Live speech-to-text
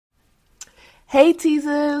Hey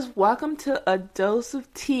teasers, welcome to A Dose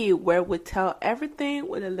of Tea, where we tell everything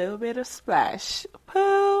with a little bit of splash.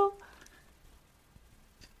 Pooh!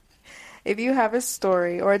 If you have a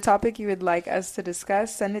story or a topic you would like us to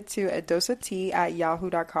discuss, send it to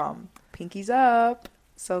adoseoftea@yahoo.com. Pinkies up.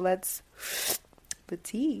 So let's the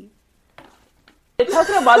tea.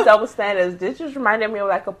 Talking about double standards, this just reminded me of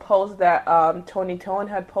like a post that Tony Tone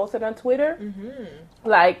had posted on Twitter.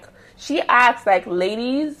 Like, she asked, like,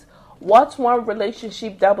 ladies, what's one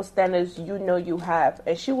relationship double standards you know you have?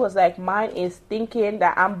 And she was like, mine is thinking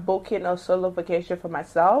that I'm booking a solo vacation for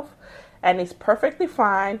myself, and it's perfectly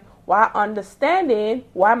fine, while understanding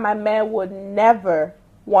why my man would never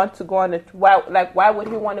want to go on a why would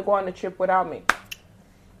he want to go on a trip without me?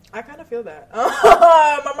 I kind of feel that.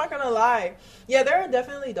 I'm not gonna lie. Yeah, there are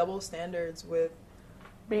definitely double standards with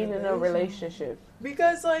being in a relationship.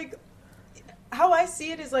 Because, like, how I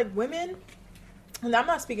see it is, like, women, and I'm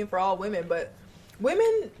not speaking for all women, but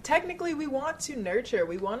women, technically, we want to nurture.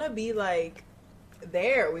 We want to be, like,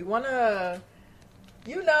 there. We want to,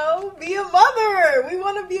 you know, be a mother. We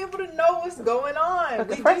want to be able to know what's going on.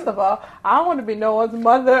 First of all, I don't want to be no one's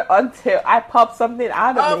mother until I pop something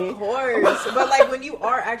out of me. Of course. But, like, when you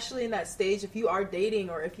are actually in that stage, if you are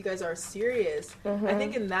dating or if you guys are serious, I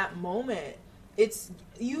think in that moment, it's,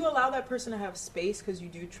 you allow that person to have space because you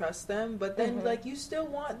do trust them, but then, like, you still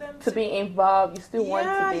want them to be involved. You still want to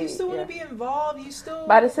be. Yeah, you still want to be involved. You still...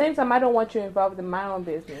 But at the same time, I don't want you involved in my own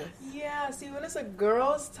business. Yeah, see, when it's a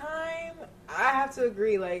girl's time, I have to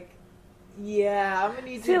agree, like, yeah, I'm going to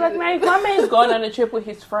need See, like, man, if my man's going on a trip with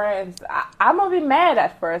his friends, I'm going to be mad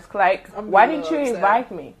at first. Like, why didn't you invite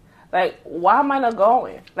me? Like, why am I not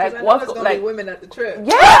going? Like, what's going to be women at the trip?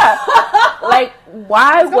 Yeah! Like,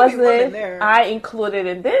 why wasn't I included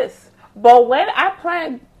in this? But when I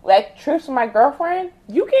plan, like, trips with my girlfriend,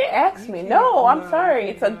 you can't ask me. No, I'm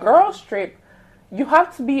sorry. It's a girl's trip. You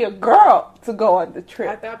have to be a girl to go on the trip.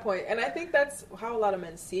 At that point. And I think that's how a lot of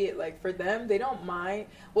men see it. Like, for them, they don't mind.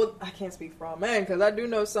 Well, I can't speak for all men, because I do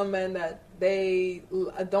know some men that they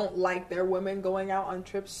don't like their women going out on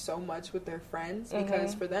trips so much with their friends.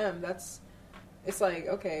 Because for them, it's like,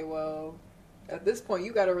 okay, well, at this point,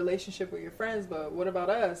 you got a relationship with your friends, but what about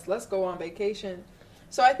us? Let's go on vacation.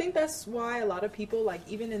 So I think that's why a lot of people, like,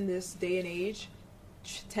 even in this day and age,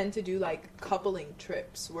 tend to do, like, coupling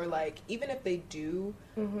trips where, like, even if they do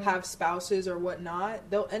have spouses or whatnot,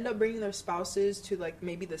 they'll end up bringing their spouses to, like,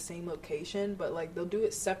 maybe the same location, but, like, they'll do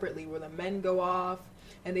it separately where the men go off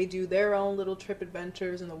and they do their own little trip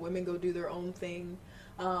adventures and the women go do their own thing.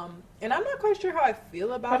 And I'm not quite sure how I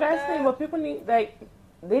feel about that. But I think what people need, like,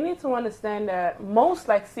 they need to understand that most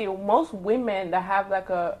women that have, like,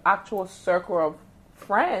 a actual circle of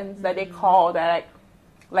friends that they call that,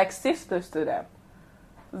 like sisters to them,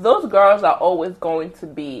 those girls are always going to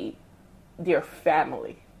be their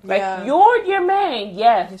family. Like, you're your man,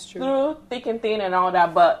 yes, through thick and thin and all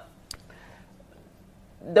that, but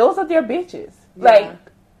those are their bitches. Like,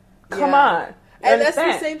 come on. And that's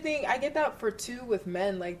the same thing. I get that with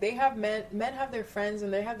men. Like, they have men have their friends,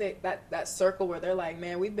 and they have that circle where they're like,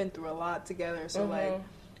 man, we've been through a lot together, so like,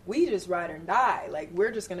 we just ride or die. Like,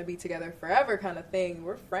 we're just gonna be together forever, kind of thing.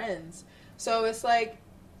 We're friends. So it's like,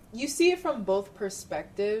 you see it from both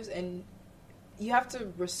perspectives, and you have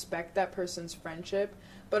to respect that person's friendship.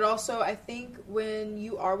 But also, I think when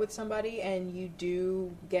you are with somebody and you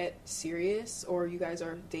do get serious, or you guys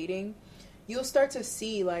are dating, you'll start to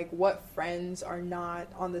see, like, what friends are not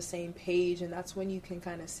on the same page, and that's when you can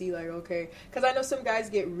kind of see, like, okay, because I know some guys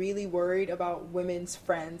get really worried about women's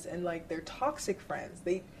friends and, like, their toxic friends.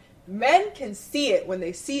 Men can see it when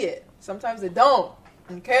they see it. Sometimes they don't,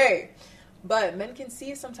 okay? But men can see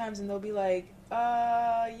it sometimes, and they'll be like,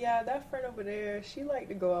 yeah, that friend over there, she like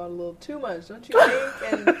to go out a little too much, don't you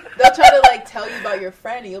think? And they'll try to, like, tell you about your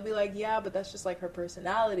friend, and you'll be like, yeah, but that's just, like, her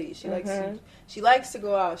personality. She likes to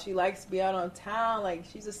go out. She likes to be out on town. Like,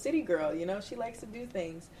 she's a city girl, you know? She likes to do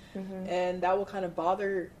things. And that will kind of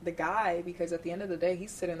bother the guy, because at the end of the day, he's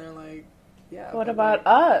sitting there like, yeah. What about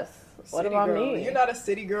us? What about me? You're not a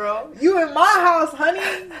city girl. You in my house, honey.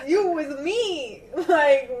 You with me.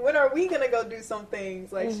 Like, when are we going to go do some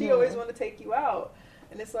things? Like, she always want to take you out.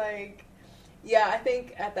 And it's like, yeah, I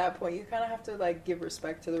think at that point, you kind of have to, like, give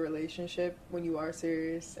respect to the relationship when you are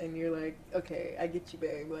serious. And you're like, okay, I get you,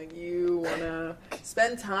 babe. Like, you want to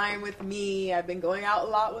spend time with me. I've been going out a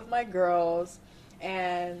lot with my girls.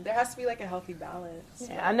 And there has to be, like, a healthy balance.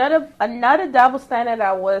 Yeah, another double standard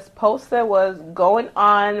that was posted was going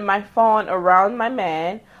on my phone around my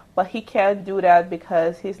man, but he can't do that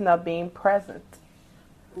because he's not being present.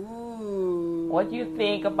 Ooh. What do you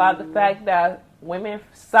think about the fact that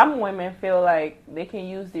some women feel like they can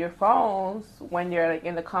use their phones when they're like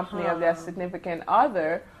in the company of their significant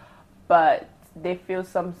other, but they feel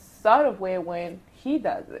some sort of way when he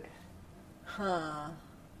does it.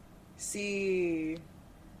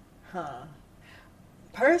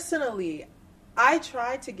 Personally, I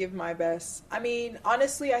try to give my best. I mean,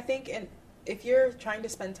 honestly, I think if you're trying to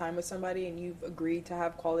spend time with somebody and you've agreed to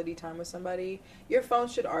have quality time with somebody, your phone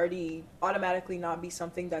should already automatically not be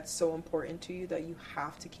something that's so important to you that you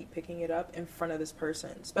have to keep picking it up in front of this person,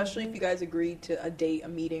 especially if you guys agreed to a date, a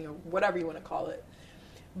meeting, or whatever you want to call it.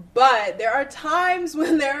 But there are times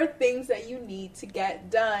when there are things that you need to get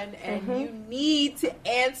done, and you need to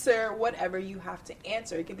answer whatever you have to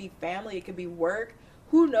answer. It could be family, it could be work,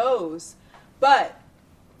 who knows? But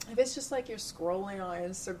if it's just like you're scrolling on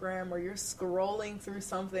Instagram or you're scrolling through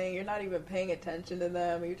something, you're not even paying attention to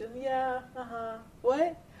them, you're just,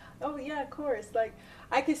 what? Oh, yeah, of course. Like,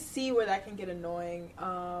 I could see where that can get annoying.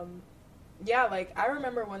 Like, I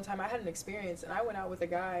remember one time I had an experience, and I went out with a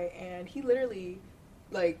guy, and he literally,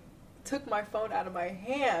 like, took my phone out of my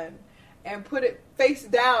hand and put it face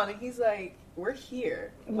down, and he's like, we're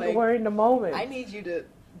here. Like, we're in the moment. I need you to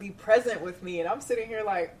be present with me. And I'm sitting here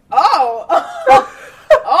like,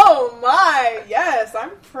 oh my, yes,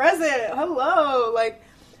 I'm present. Hello. Like,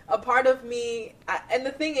 a part of me, and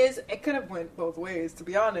the thing is, it could have went both ways, to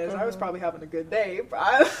be honest. I was probably having a good day.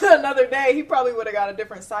 Another day, he probably would have got a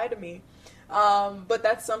different side of me. But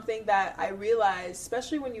that's something that I realized,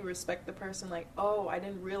 especially when you respect the person, like, oh, I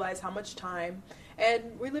didn't realize how much time.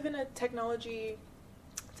 And we live in a technology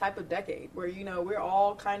type of decade where, you know, we're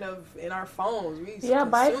all kind of in our phones.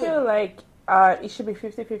 But I feel like it should be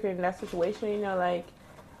 50-50 in that situation, you know, like,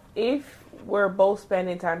 if we're both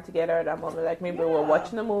spending time together at that moment, like maybe we're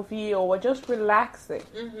watching a movie or we're just relaxing.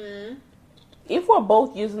 If we're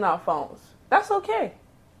both using our phones, that's okay.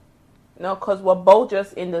 No, because we're both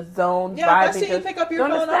just in the zone. Yeah, I see you pick up your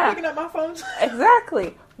phone, I'm picking up my phone.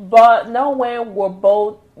 Exactly. But no, when we're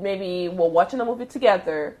both, maybe we're watching a movie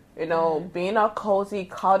together, you know, being all cozy,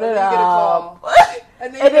 cuddled up.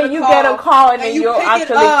 And then you get a call and then you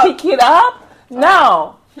actually pick it up.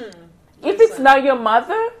 No. If it's not your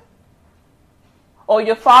mother or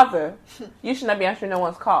your father, you should not be answering no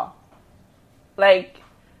one's call. Like,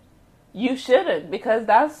 you shouldn't, because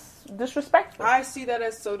that's disrespectful. I see that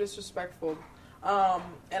as so disrespectful.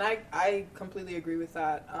 And I completely agree with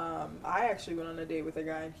that. I actually went on a date with a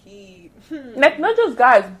guy, and he... Like, not just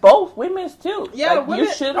guys, both women's too. Yeah, like, women,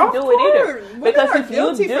 you shouldn't do it either. Women because are if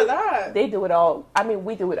guilty you do, for that. They do it all. I mean,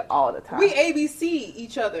 we do it all the time. We ABC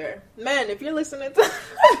each other. Men, if you're listening to...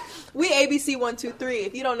 we ABC 1, 2, 3.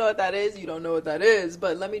 If you don't know what that is, you don't know what that is.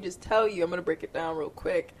 But let me just tell you, I'm going to break it down real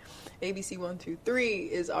quick. ABC 1, 2, 3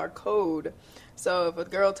 is our code. So if a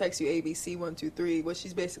girl texts you ABC 1, 2, 3, what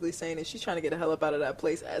she's basically saying is she's trying to get the hell up out of that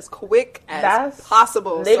place as quick as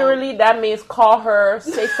possible. Literally, that means call her,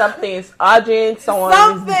 say something is urgent, someone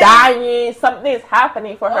is dying, something is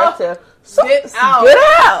happening for her to get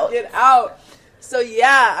out. Get out. So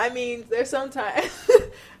yeah, I mean, there's sometimes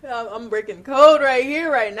I'm breaking code right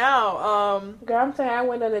here, right now. Girl, I'm saying I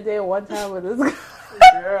went on a date one time with this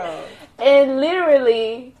girl, and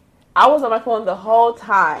literally, I was on my phone the whole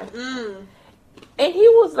time. And he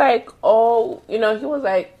was like, oh, you know, he was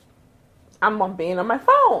like, I'm on being on my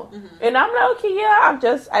phone. And I'm like, okay, yeah, I'm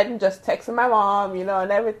just texting my mom, you know,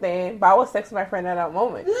 and everything. But I was texting my friend at that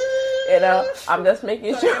moment. You know, I'm just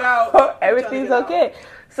making sure everything's okay.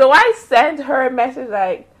 So I sent her a message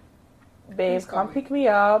like, babe, come pick me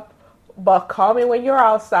up, but call me when you're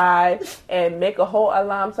outside and make a whole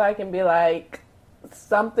alarm so I can be like,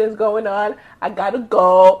 something's going on. I gotta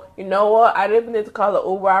go. You know what? I didn't need to call the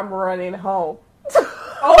Uber. I'm running home.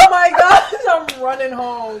 Oh my gosh, I'm running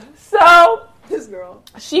home. So this girl,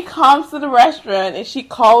 she comes to the restaurant and she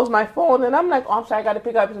calls my phone, and I'm like, oh, I'm sorry, I gotta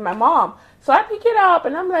pick up. It's my mom. So I pick it up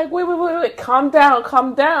and I'm like, wait, calm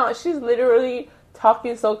down. She's literally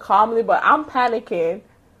talking so calmly, but I'm panicking,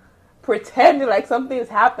 pretending like something is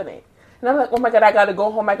happening. And I'm like, oh my God, I gotta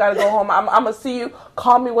go home. I'm gonna see you.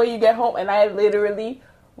 Call me when you get home. And I literally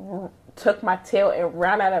took my tail and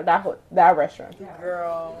ran out of that restaurant.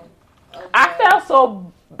 Girl. Okay. I felt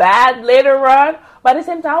so bad later on, but at the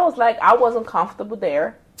same time, I was like, I wasn't comfortable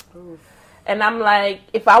there. Oof. And I'm like,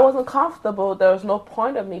 if I wasn't comfortable, there was no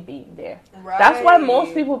point of me being there. Right. That's why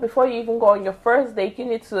most people, before you even go on your first date, you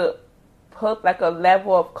need to put like a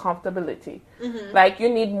level of comfortability. Like, you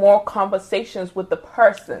need more conversations with the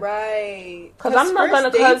person. Right. Because I'm not going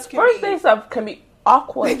to, because first dates can be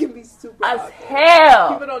awkward. They can be super as awkward.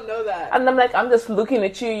 hell. People don't know that. And I'm like, I'm just looking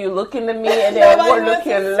at you, you looking at me, and then we're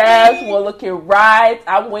looking left, we're looking right.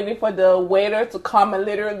 I'm waiting for the waiter to come and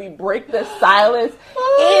literally break the silence.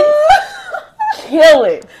 It's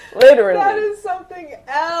killing, literally. That is something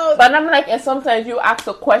else. But I'm like, and sometimes you ask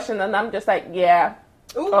a question, and I'm just like, yeah,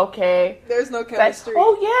 ooh, okay. There's no chemistry. Like,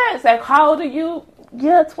 oh yeah, it's like, how old are you?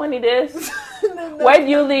 Yeah, 20 this. Where do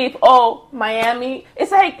you live? Oh, Miami.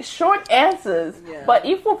 It's like short answers. Yeah. But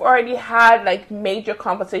if we've already had like major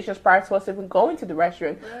conversations prior to us even going to the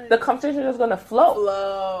restaurant, the conversation is going to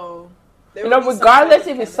flow. Regardless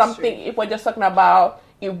if it's something, if we're just talking about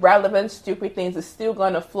irrelevant, stupid things, it's still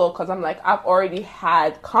going to flow because I'm like, I've already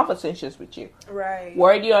had conversations with you. Right.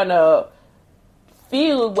 We're already on a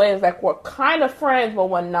field where it's like we're kind of friends, but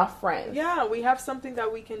we're not friends. Yeah, we have something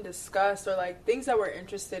that we can discuss or like things that we're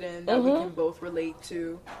interested in that we can both relate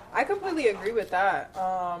to. I completely agree with that.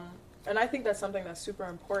 And I think that's something that's super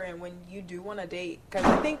important when you do want to date. Because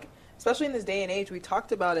I think, especially in this day and age, we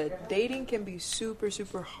talked about it, dating can be super,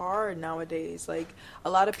 super hard nowadays. Like, a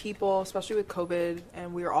lot of people, especially with COVID,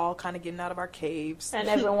 and we're all kind of getting out of our caves. And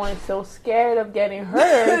everyone's so scared of getting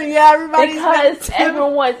hurt. Yeah, everybody's because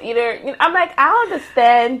everyone's either, I'm like, I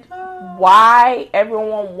understand why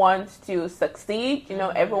everyone wants to succeed.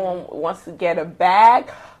 Everyone wants to get a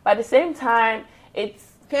bag. But at the same time, it's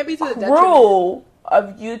can't be to the cruel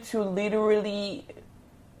of you to literally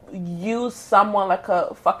use someone like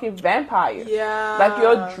a fucking vampire. Yeah. Like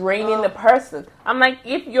you're draining the person. I'm like,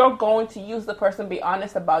 if you're going to use the person, be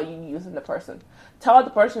honest about you using the person. Tell the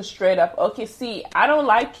person straight up, okay, see, I don't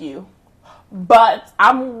like you, but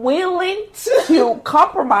I'm willing to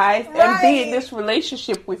compromise and be in this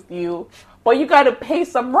relationship with you, but you got to pay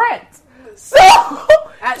some rent. So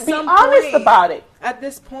be honest about it. At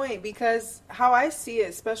this point, because how I see it,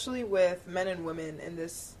 especially with men and women in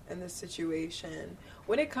this situation,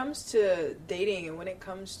 when it comes to dating and when it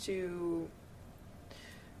comes to,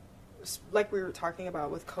 like we were talking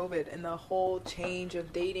about with COVID and the whole change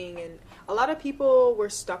of dating, and a lot of people were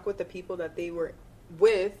stuck with the people that they were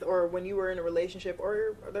with, or when you were in a relationship,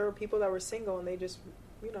 or there were people that were single and they just,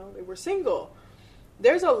 they were single.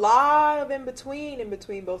 There's a lot of in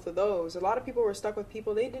between both of those. A lot of people were stuck with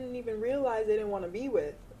people they didn't even realize they didn't want to be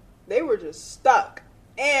with. They were just stuck.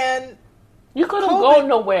 And you couldn't go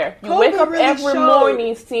nowhere. You wake up really every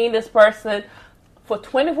morning seeing this person for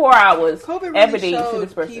 24 hours. COVID really every day you see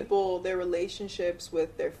this person. People, their relationships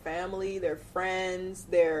with their family, their friends,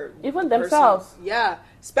 their even themselves. Yeah,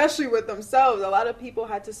 especially with themselves. A lot of people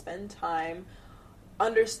had to spend time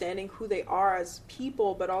understanding who they are as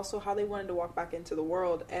people, but also how they wanted to walk back into the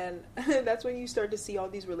world. And that's when you start to see all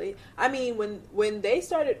these when they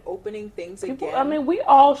started opening things again. We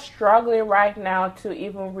all struggling right now to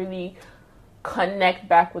even really connect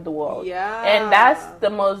back with the world. Yeah. And that's the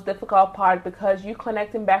most difficult part, because you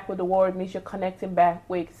connecting back with the world means you're connecting back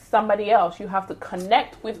with somebody else. You have to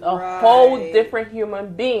connect with a whole different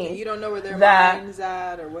human being. You don't know where their mind's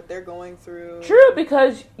at or what they're going through. True,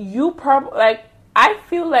 because you probably I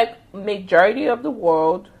feel like majority of the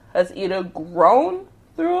world has either grown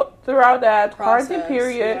throughout that quarantine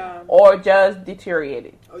period or just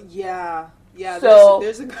deteriorated. Oh, yeah. Yeah, so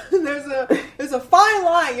there's a fine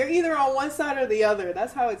line. You're either on one side or the other.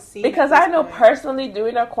 That's how it seems. Because I know personally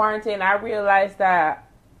during the quarantine, I realized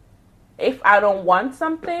that if I don't want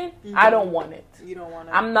something, I don't want it. You don't want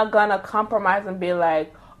it. I'm not gonna compromise and be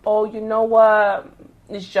like, oh, you know what?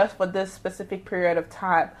 It's just for this specific period of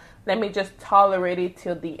time. Let me just tolerate it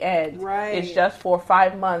till the end. Right. It's just for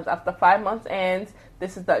 5 months. After 5 months ends,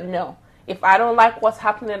 this is the no. If I don't like what's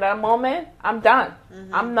happening at that moment, I'm done.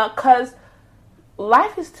 I'm not, because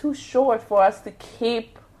life is too short for us to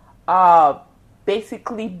keep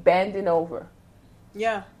basically bending over.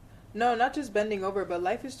 Yeah. No, not just bending over, but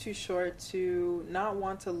life is too short to not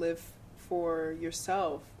want to live for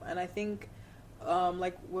yourself. And I think,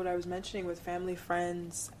 like what I was mentioning with family,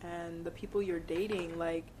 friends, and the people you're dating,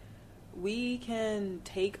 like, we can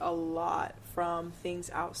take a lot from things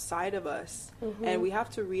outside of us, and we have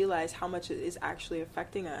to realize how much it is actually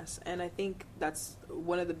affecting us. And I think that's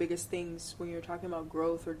one of the biggest things when you're talking about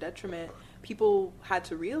growth or detriment, people had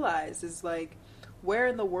to realize is like, where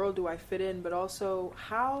in the world do I fit in, but also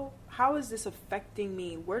how is this affecting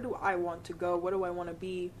me? Where do I want to go? What do I want to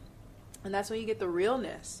be? And that's when you get the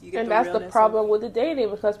realness. That's the problem with the dating,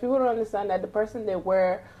 because people don't understand that the person they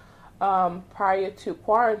were prior to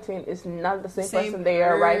quarantine is not the same person they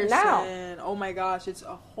are right now. Oh my gosh, it's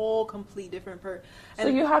a whole complete different person. So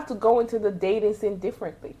you have to go into the dating scene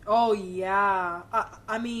differently. Oh yeah,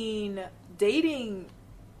 I mean,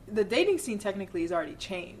 the dating scene technically has already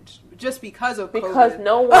changed. just because of because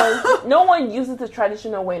COVID. no one uses the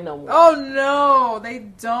traditional way no more. Oh no, they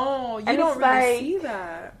don't. You don't really see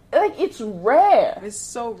that. Like, it's rare. It's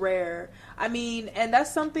so rare. I mean, and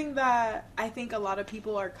that's something that I think a lot of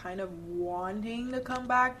people are kind of wanting to come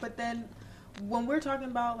back. But then when we're talking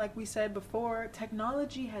about, like we said before,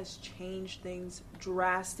 technology has changed things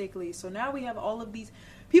drastically. So now we have all of these...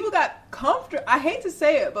 People got comfortable. I hate to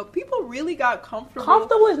say it, but people really got comfortable.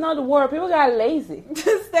 Comfortable is not the word. People got lazy.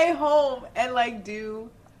 To stay home and, like, do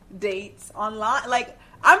dates online. Like...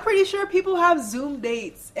 I'm pretty sure people have Zoom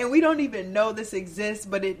dates, and we don't even know this exists,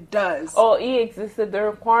 but it does. Oh, it existed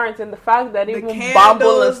during quarantine. The fact that even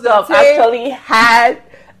Bumble and stuff actually had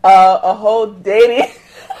a whole dating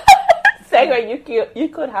segment. You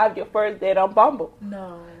could have your first date on Bumble.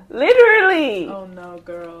 No. Literally. Oh, no,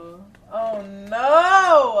 girl. Oh,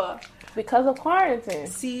 no. Because of quarantine.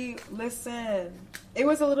 See, listen. It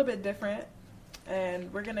was a little bit different,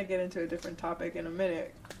 and we're going to get into a different topic in a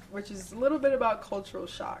minute, which is a little bit about cultural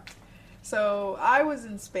shock. So I was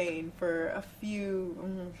in Spain for a few,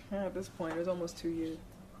 at this point, it was almost 2 years.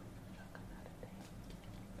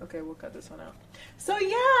 Okay, we'll cut this one out. So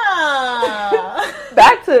yeah.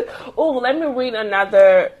 Back to, let me read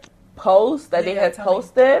another post that they had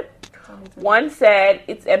posted. Tell me. One said,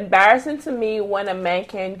 "It's embarrassing to me when a man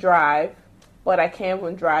can't drive, but I can't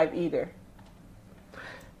even drive either."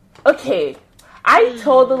 Okay. I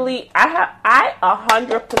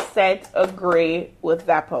 100% agree with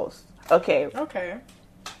that post. Okay.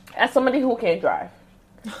 As somebody who can't drive.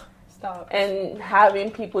 Stop. And having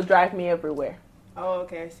people drive me everywhere. Oh,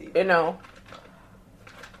 okay, I see. You know,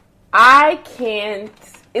 I can't,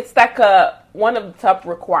 it's like one of the top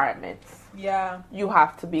requirements. Yeah. You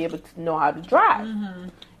have to be able to know how to drive. Mm-hmm.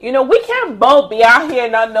 You know, we can't both be out here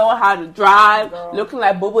not knowing how to drive, looking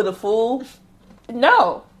like Boo-Boo the Fool.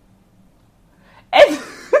 No. And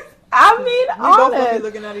I mean, we both will be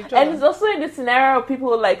looking at each other. And it's also in the scenario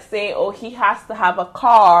people are like saying, "Oh, he has to have a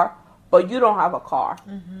car, but you don't have a car."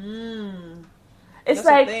 Mm-hmm. It's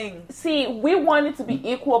That's like, see, we want it to be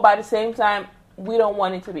equal, but at the same time, we don't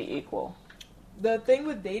want it to be equal. The thing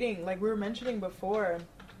with dating, like we were mentioning before,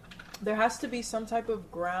 there has to be some type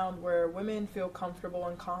of ground where women feel comfortable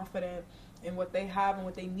and confident in what they have and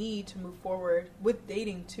what they need to move forward with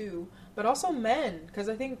dating too, but also men, because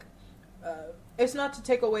I think. It's not to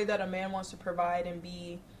take away that a man wants to provide and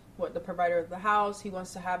be the provider of the house. He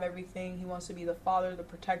wants to have everything. He wants to be the father, the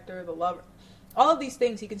protector, the lover. All of these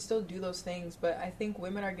things, he can still do those things. But I think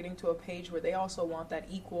women are getting to a page where they also want that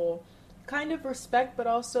equal kind of respect, but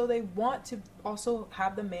also they want to also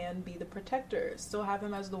have the man be the protector, still have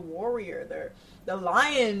him as the warrior, the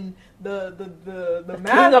lion, the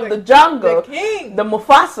king of the jungle, the king, the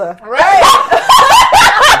Mufasa, right?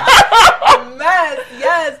 Mess,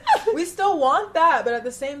 yes. We still want that, but at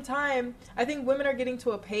the same time, I think women are getting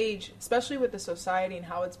to a page, especially with the society and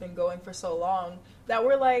how it's been going for so long, that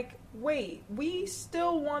we're like, wait, we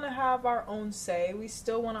still want to have our own say. We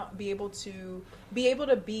still want to be able to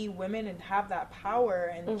be women and have that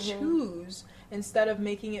power and choose, instead of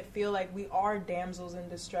making it feel like we are damsels in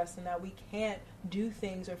distress and that we can't do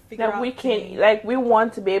things or figure out things. Like, we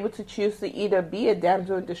want to be able to choose to either be a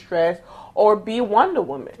damsel in distress or be Wonder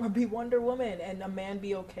Woman. And a man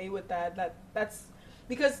be okay with that. That's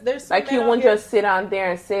because there's some like, you won't just sit on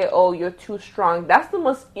there and say, "Oh, you're too strong." That's the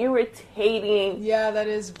most irritating that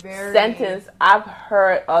is very sentence I've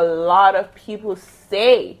heard a lot of people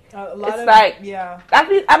say. I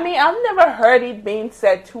mean, I've never heard it being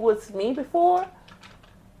said towards me before.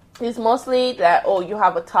 It's mostly that, "Oh, you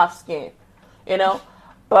have a tough skin," you know,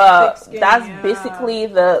 but that's basically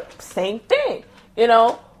the same thing, you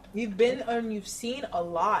know. You've been and you've seen a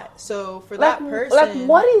lot. So for that person, like,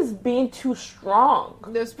 what is being too strong?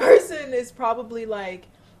 This person is probably like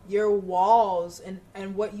your walls and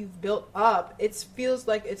what you've built up. It feels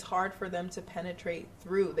like it's hard for them to penetrate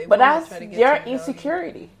through. But that's their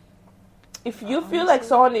insecurity. If you feel like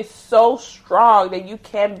someone is so strong that you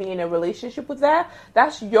can't be in a relationship with that,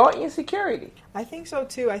 that's your insecurity. I think so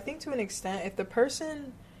too. I think to an extent, if the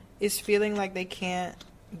person is feeling like they can't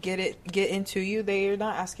get into you, they're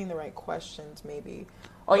not asking the right questions, maybe,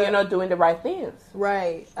 or you're not doing the right things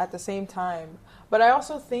right at the same time. But I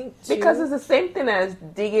also think too, because it's the same thing as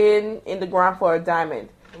digging in the ground for a diamond.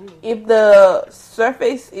 If the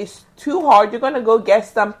surface is too hard, you're gonna go get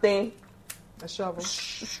something a shovel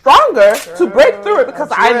stronger to break through it,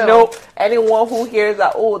 because I know anyone who hears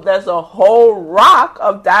that, "Oh, there's a whole rock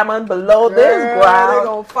of diamond below this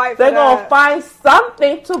ground," they're gonna find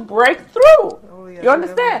something to break through. You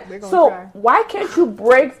understand? So why can't you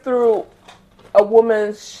break through a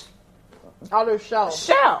woman's outer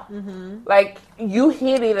shell. Like, you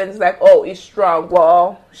hit it and it's like, oh, it's strong.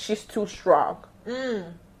 Well, she's too strong.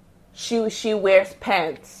 She wears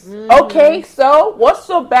pants. Okay, so what's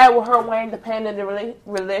so bad with her wearing the pants in the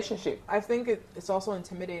relationship? I think it's also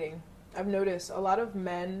intimidating. I've noticed a lot of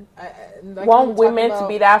men want women to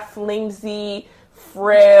be that flimsy,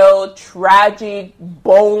 frail, tragic,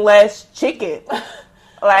 boneless chicken.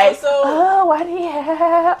 Like, also, oh, why do you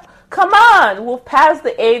have... Come on, we're past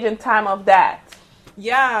the age and time of that.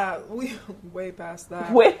 Yeah, we way past that.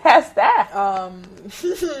 Way past that.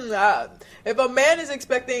 If a man is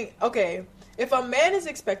expecting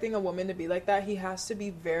a woman to be like that, he has to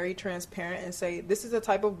be very transparent and say, this is the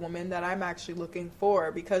type of woman that I'm actually looking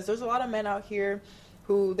for. Because there's a lot of men out here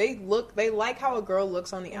who they like how a girl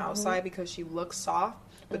looks on the outside because she looks soft.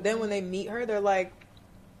 But then when they meet her, they're like,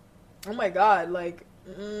 oh my God, like,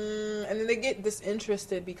 and then they get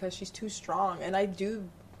disinterested because she's too strong. And I do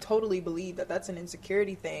totally believe that that's an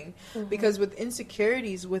insecurity thing, because with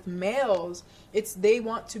insecurities with males, it's they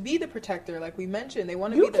want to be the protector, like we mentioned. They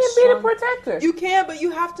want to be the strong. You can be the protector. You can, but you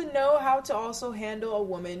have to know how to also handle a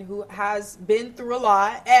woman who has been through a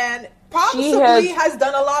lot and possibly has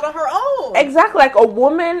done a lot on her own. Exactly, like a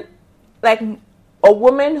woman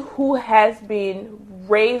who has been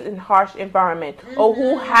raised in harsh environment, or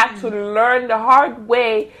who had to learn the hard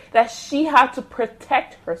way that she had to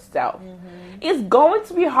protect herself. It's going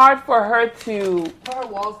to be hard for her to put her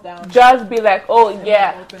walls down. Just be like, oh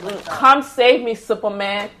yeah, come save me,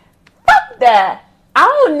 Superman. Fuck that. I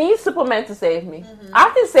don't need Superman to save me.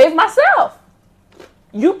 I can save myself.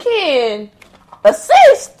 You can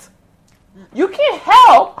assist. You can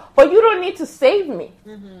help, but you don't need to save me.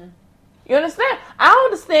 You understand? I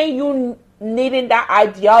understand you needing that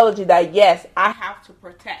ideology that, yes, I have to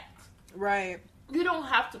protect. Right. You don't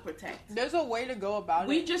have to protect. There's a way to go about it.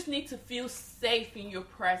 We just need to feel safe in your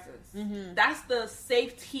presence. That's the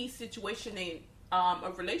safety situation in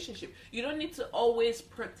a relationship. You don't need to always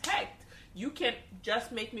protect. You can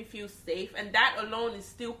just make me feel safe, and that alone is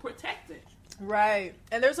still protected. Right.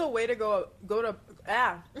 And there's a way to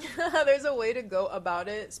there's a way to go about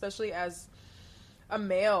it, especially as a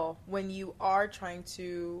male, when you are trying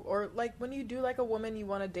to, or like when you do like a woman, you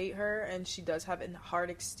want to date her and she does have a hard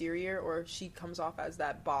exterior, or she comes off as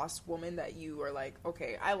that boss woman that you are like,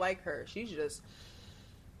 okay, I like her. She's just,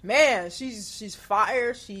 man, she's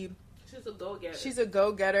fire. She's a go-getter. She's a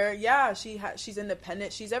go-getter. Yeah, she's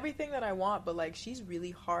independent. She's everything that I want, but like she's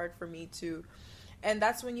really hard for me to. And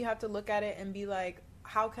that's when you have to look at it and be like,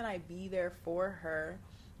 how can I be there for her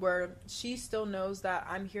where she still knows that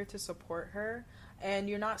I'm here to support her? And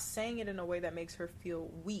you're not saying it in a way that makes her feel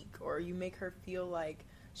weak, or you make her feel like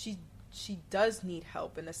she does need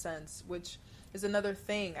help in a sense, which is another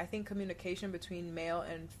thing. I think communication between male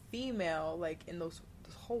and female, like in this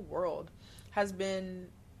whole world, has been,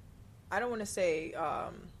 I don't want to say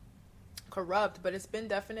corrupt, but it's been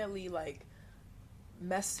definitely like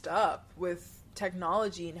messed up with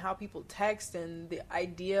technology and how people text, and the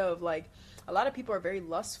idea of like, a lot of people are very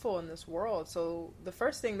lustful in this world. So the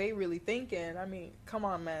first thing they really thinking, I mean, come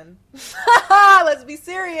on, man. Let's be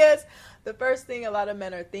serious. The first thing a lot of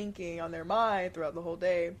men are thinking on their mind throughout the whole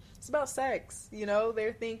day, it's about sex. You know,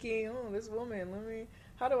 they're thinking, oh, this woman,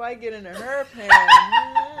 how do I get into her pants?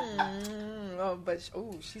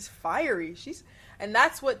 She's fiery. And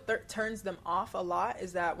that's what turns them off a lot,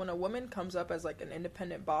 is that when a woman comes up as like an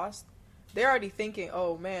independent boss, they're already thinking,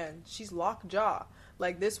 oh man, she's lockjaw.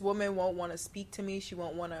 Like, this woman won't want to speak to me. She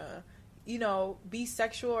won't want to, be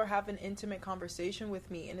sexual or have an intimate conversation with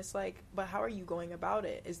me. And it's like, but how are you going about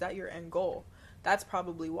it? Is that your end goal? That's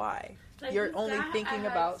probably why. Like, you're only thinking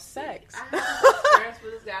about sex. I had experience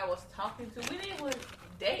with this guy I was talking to. We didn't even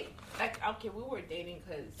date. Like, okay, we were dating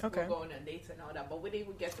because we were going on dates and all that, but we didn't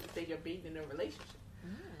even get to the stage of being in a relationship.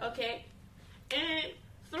 Okay? And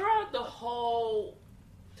throughout the whole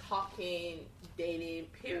talking, dating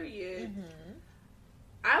period,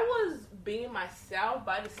 I was being myself,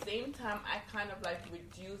 but at the same time, I kind of like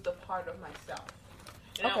reduced a part of myself.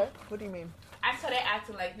 Okay, what do you mean? I started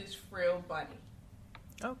acting like this frail bunny.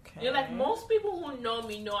 Okay. Like most people who know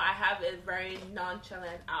me know I have a very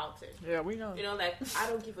nonchalant outfit. Yeah, we know. Like, I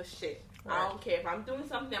don't give a shit. Right. I don't care. If I'm doing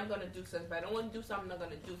something, I'm going to do something. If I don't want to do something, I'm not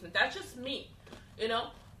going to do something. That's just me,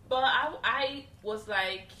 But I was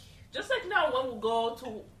like, just like now when we go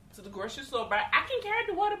to the grocery store, but I can carry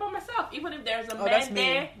the water by myself. Even if there's a man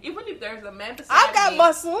there, even if there's a man beside me, I've got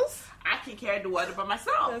muscles. I can carry the water by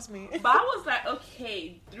myself. That's me. But I was like,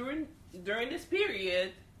 okay, during this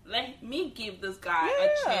period, let me give this guy a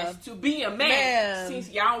chance to be a man. Since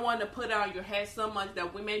y'all want to put on your head so much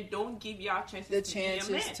that women don't give y'all chances to be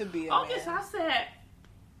a man. To be a man. So I said,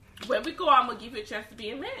 where we go, I'm gonna give you a chance to be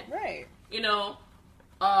a man. Right. You know,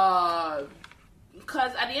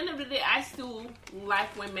 because at the end of the day, I still like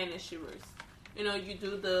when men in shivers. You know, you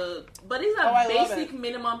do but these are basic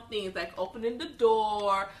minimum things, like opening the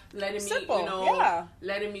door, letting me,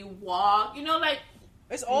 letting me walk. You know, like,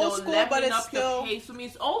 it's old school, but it's still pace with me.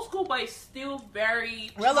 It's old school, but it's still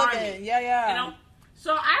very relevant. Charming, yeah. You know,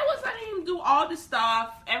 so I was letting him do all this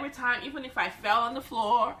stuff every time, even if I fell on the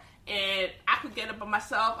floor and I could get up by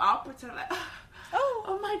myself. I'll pretend like,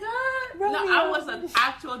 oh my God, Romeo. No, I was an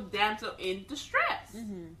actual damsel in distress.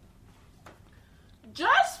 Mm-hmm.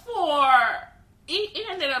 Just for. It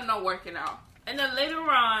ended up not working out. And then later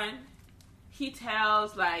on, he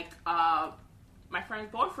tells, like, my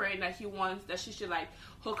friend's boyfriend that he wants, that she should, like,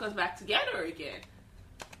 hook us back together again.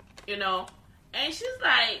 You know? And she's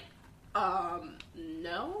like,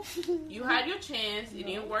 no. You had your chance. It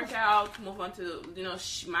didn't work out. Move on to, you know,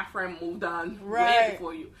 my friend moved on way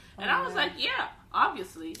before you. And I was like, yeah,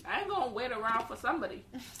 obviously. I ain't gonna wait around for somebody.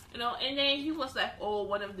 You know? And then he was like,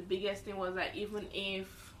 one of the biggest thing was that even if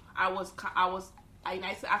I used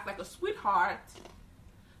to act like a sweetheart,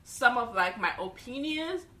 some of, like, my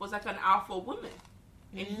opinions was like an alpha woman.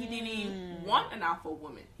 And he didn't want an alpha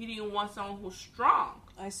woman. He didn't want someone who's strong.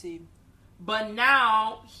 I see. But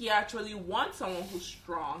now, he actually wants someone who's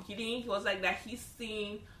strong. He was like that he's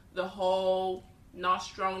seen the whole not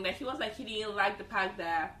strong, that he was like, he didn't like the fact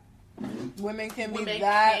that women can't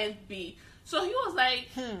be. So he was like,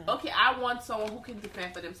 okay, I want someone who can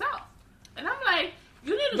defend for themselves. And I'm like,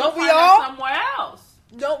 you need to go find that somewhere else.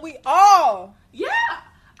 Don't we all? Yeah.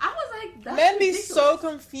 I was like, that's men ridiculous. Be so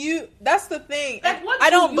confused. That's the thing. Like, what I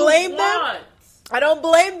don't blame want? them. I don't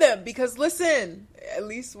blame them because, listen, at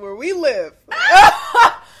least where we live,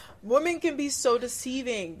 women can be so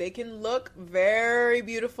deceiving. They can look very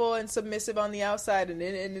beautiful and submissive on the outside, and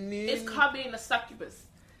then it's called being a succubus,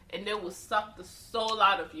 and they will suck the soul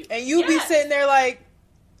out of you. And you be sitting there like,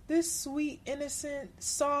 this sweet, innocent,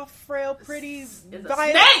 soft, frail, pretty is a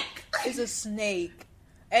snake. Is a snake.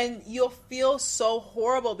 And you'll feel so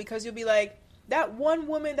horrible because you'll be like, that one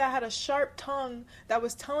woman that had a sharp tongue that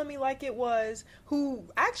was telling me like it was, who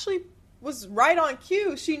actually was right on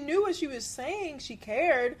cue. She knew what she was saying. She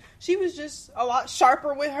cared. She was just a lot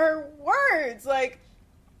sharper with her words. Like,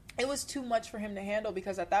 it was too much for him to handle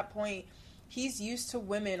because at that point, he's used to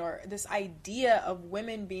women, or this idea of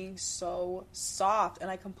women being so soft. And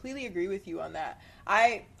I completely agree with you on that.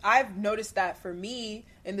 I've noticed that for me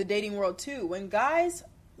in the dating world too. When guys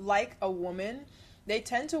like a woman, they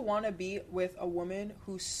tend to want to be with a woman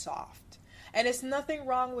who's soft. And it's nothing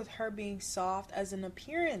wrong with her being soft as an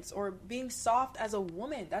appearance or being soft as a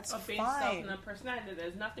woman. That's fine. Being soft in a personality,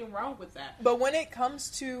 there's nothing wrong with that. But when it comes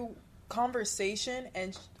to conversation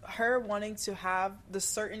and her wanting to have the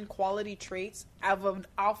certain quality traits of an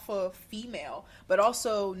alpha female, but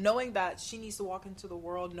also knowing that she needs to walk into the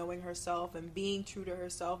world knowing herself and being true to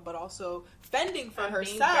herself, but also fending for herself.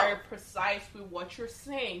 Being very precise with what you're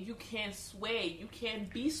saying. You can't sway. You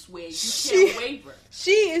can't be swayed. You can't waver.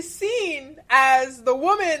 She is seen as the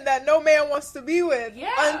woman that no man wants to be with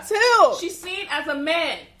until she's seen as a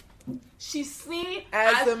man. She's seen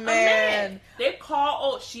as a man. They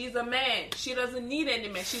call, she's a man. She doesn't need any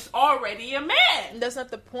man. She's already a man. That's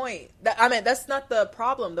not the point. That's not the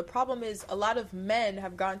problem. The problem is a lot of men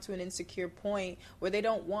have gotten to an insecure point where they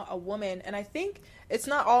don't want a woman. And I think it's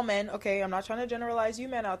not all men. Okay, I'm not trying to generalize you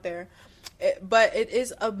men out there. But it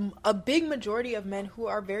is a big majority of men who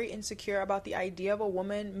are very insecure about the idea of a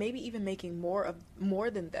woman maybe even making more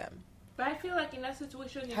than them. But I feel like in that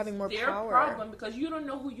situation, it's having more their power. Problem because you don't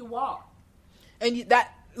know who you are. And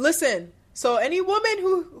listen, so any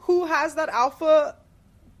woman who has that alpha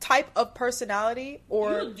type of personality,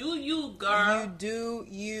 or you do you, girl. You do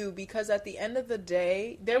you, because at the end of the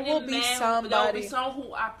day, there will be someone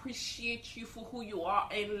who appreciates you for who you are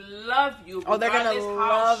and love you. Oh, they're gonna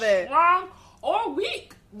love it. Strong or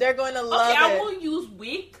weak. They're going to love it. Okay, I won't use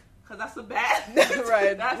weak because that's a bad.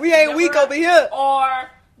 Right. We ain't weak over here. Or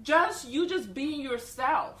just being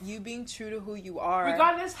yourself. You being true to who you are.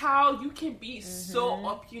 Regardless how you can be so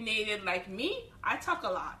opinionated like me, I talk a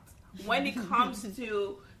lot. When it comes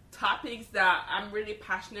to topics that I'm really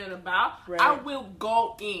passionate about, I will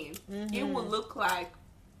go in. It will look like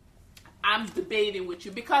I'm debating with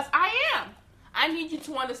you because I am. I need you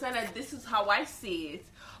to understand that this is how I see it.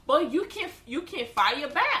 But you can't fire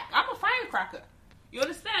back. I'm a firecracker. You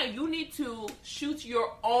understand? You need to shoot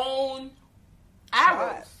your own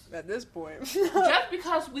arrows at this point. Just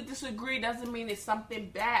because we disagree doesn't mean it's something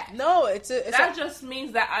bad. No, that just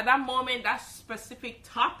means that at that moment, that specific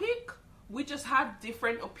topic we just have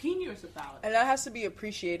different opinions about it. And that has to be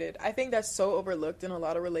appreciated. I think that's so overlooked in a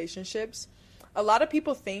lot of relationships. A lot of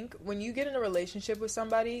people think when you get in a relationship with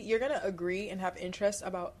somebody, you're going to agree and have interests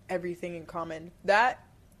about everything in common. That,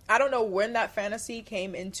 I don't know when that fantasy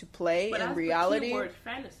came into play in reality. The key word,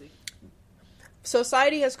 fantasy.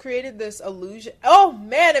 Society has created this illusion. Oh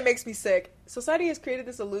man, it makes me sick. Society has created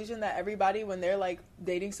this illusion that everybody, when they're like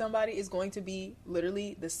dating somebody, is going to be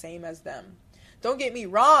literally the same as them. Don't get me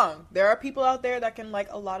wrong. There are people out there that can like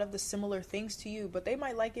a lot of the similar things to you, but they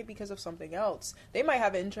might like it because of something else. They might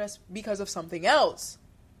have interest because of something else.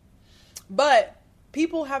 But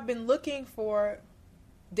people have been looking for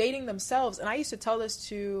dating themselves. And I used to tell this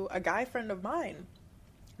to a guy friend of mine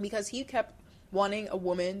because he kept wanting a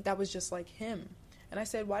woman that was just like him. And I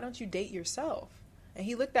said, why don't you date yourself? And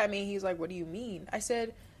he looked at me and he's like, what do you mean? I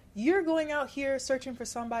said, you're going out here searching for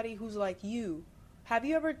somebody who's like you. Have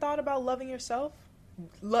you ever thought about loving yourself?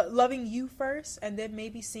 Loving you first and then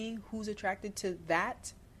maybe seeing who's attracted to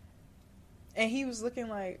that? And he was looking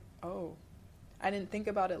like, oh, I didn't think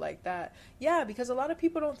about it like that. Yeah, because a lot of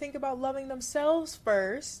people don't think about loving themselves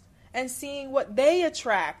first and seeing what they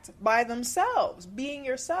attract by themselves, being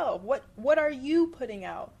yourself. What are you putting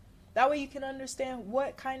out? That way you can understand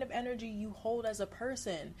what kind of energy you hold as a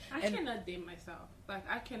person. I cannot date myself. Like,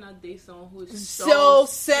 I cannot date someone who is so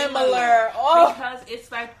similar. Oh. Because it's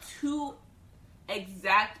like two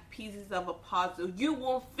exact pieces of a puzzle. You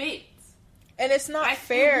won't fit. And it's not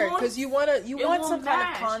fair because you want some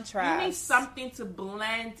kind of contrast. You need something to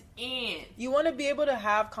blend in. You want to be able to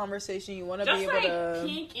have conversation. You want to be able like to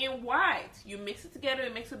pink and white. You mix it together,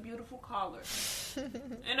 it makes a beautiful color.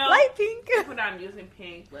 You know, light pink. But I'm using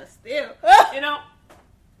pink, but still, you know,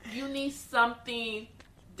 you need something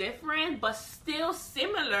different but still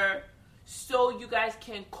similar, so you guys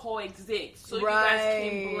can coexist. So you guys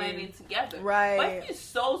can blend in together. Right. But if it's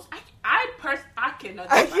so, I cannot.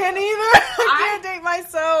 I can't either. I can't date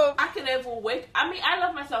myself. I can never wake. I mean, I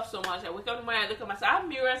love myself so much. I wake up in the morning, I look at myself. I have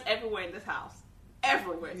mirrors everywhere in this house.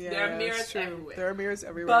 Everywhere. Yeah, there are mirrors everywhere. There are mirrors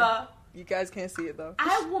everywhere. But you guys can't see it though.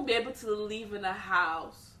 I won't be able to live in a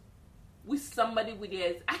house with somebody with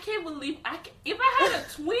theirs. I can't believe if I had a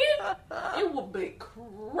twin, it would be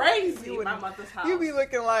crazy in my mother's house. You'd be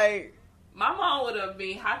looking like. My mom would have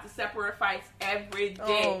been had to separate fights every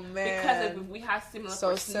day. Oh, man. Because if we have similar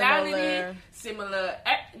personality, similar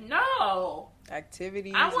no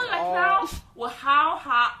activities. I want like now with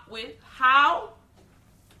how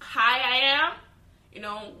high I am. You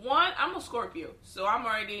know, one, I'm a Scorpio, so I'm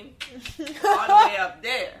already all the way up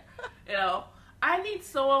there. You know, I need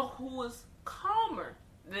someone who is calmer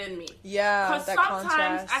than me. Yeah, because sometimes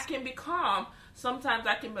contrast. I can be calm. Sometimes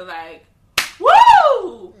I can be like,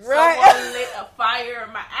 woo! Right. Someone lit a fire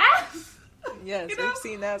in my ass. Yes, you know? we've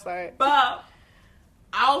seen that side. But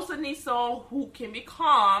I also need someone who can be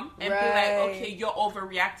calm and be like, okay, you're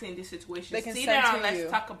overreacting in this situation. They can sit down and center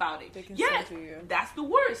let's talk about it. They can center you. That's the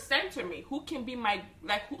word, center me. Who can be my,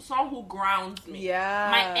 someone who grounds me. Yeah.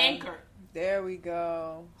 My anchor. There we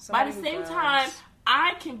go. By the same time,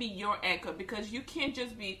 I can be your anchor because you can't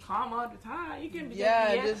just be calm all the time. You can be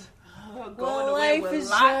just going away with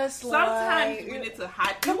life. Sometimes we need to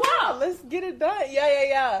hype you up. Let's get it done.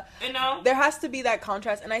 Yeah. You know, there has to be that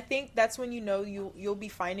contrast, and I think that's when you know you'll be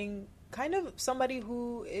finding kind of somebody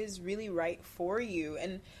who is really right for you.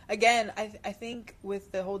 And again, I think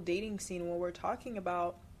with the whole dating scene, what we're talking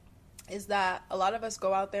about is that a lot of us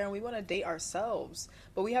go out there and we want to date ourselves,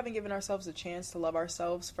 but we haven't given ourselves a chance to love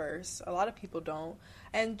ourselves first. A lot of people don't.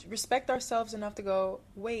 And respect ourselves enough to go,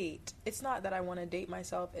 wait, it's not that I want to date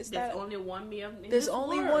myself. It's there's that only one me. There's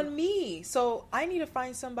only one me. So I need to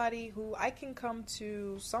find somebody who I can come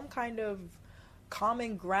to some kind of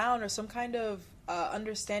common ground or some kind of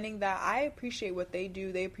understanding that I appreciate what they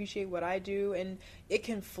do, they appreciate what I do, and it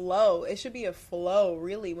can flow. It should be a flow,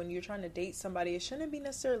 really, when you're trying to date somebody. It shouldn't be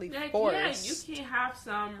necessarily forced. Yeah, you can have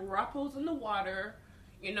some ripples in the water,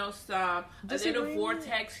 you know, a little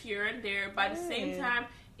vortex here and there. By the same time,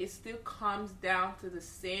 it still comes down to the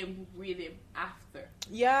same rhythm after.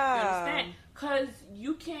 Yeah. You understand? Because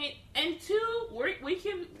you can't, and two, we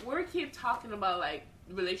keep talking about, like,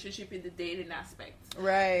 relationship in the dating aspect.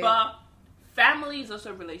 Right. But family is also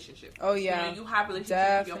a relationship. Oh, yeah. You know, you have a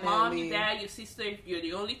relationship with your mom, your dad, your sister. If you're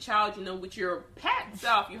the only child, you know, with your pet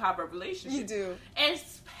self, you have a relationship. You do. And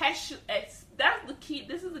that's the key.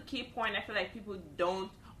 This is the key point I feel like people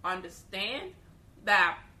don't understand,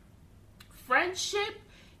 that friendship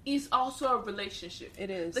is also a relationship. It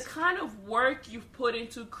is. The kind of work you've put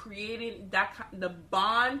into creating the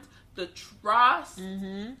bond, the trust,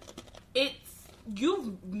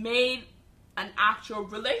 you've made an actual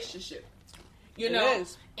relationship. You know,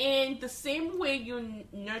 and the same way you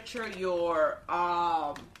nurture your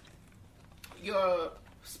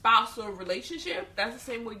spousal relationship, that's the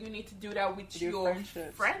same way you need to do that with your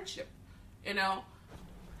friendship. You know.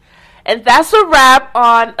 And that's a wrap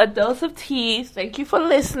on A Dose of Tea. Thank you for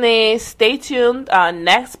listening. Stay tuned.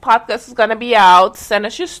 Next podcast is going to be out. Send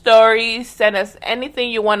us your stories. Send us anything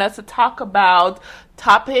you want us to talk about,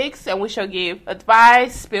 topics, and we shall give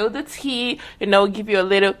advice, spill the tea, give you a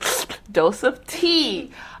little dose of tea.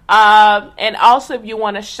 And also, if you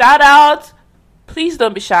want a shout out, please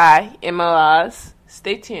don't be shy. Email us.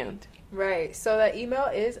 Stay tuned. Right. So the email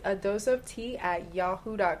is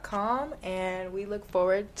adoseoftea@yahoo.com, and we look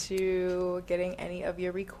forward to getting any of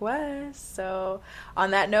your requests. So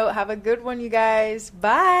on that note, have a good one, you guys.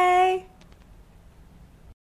 Bye.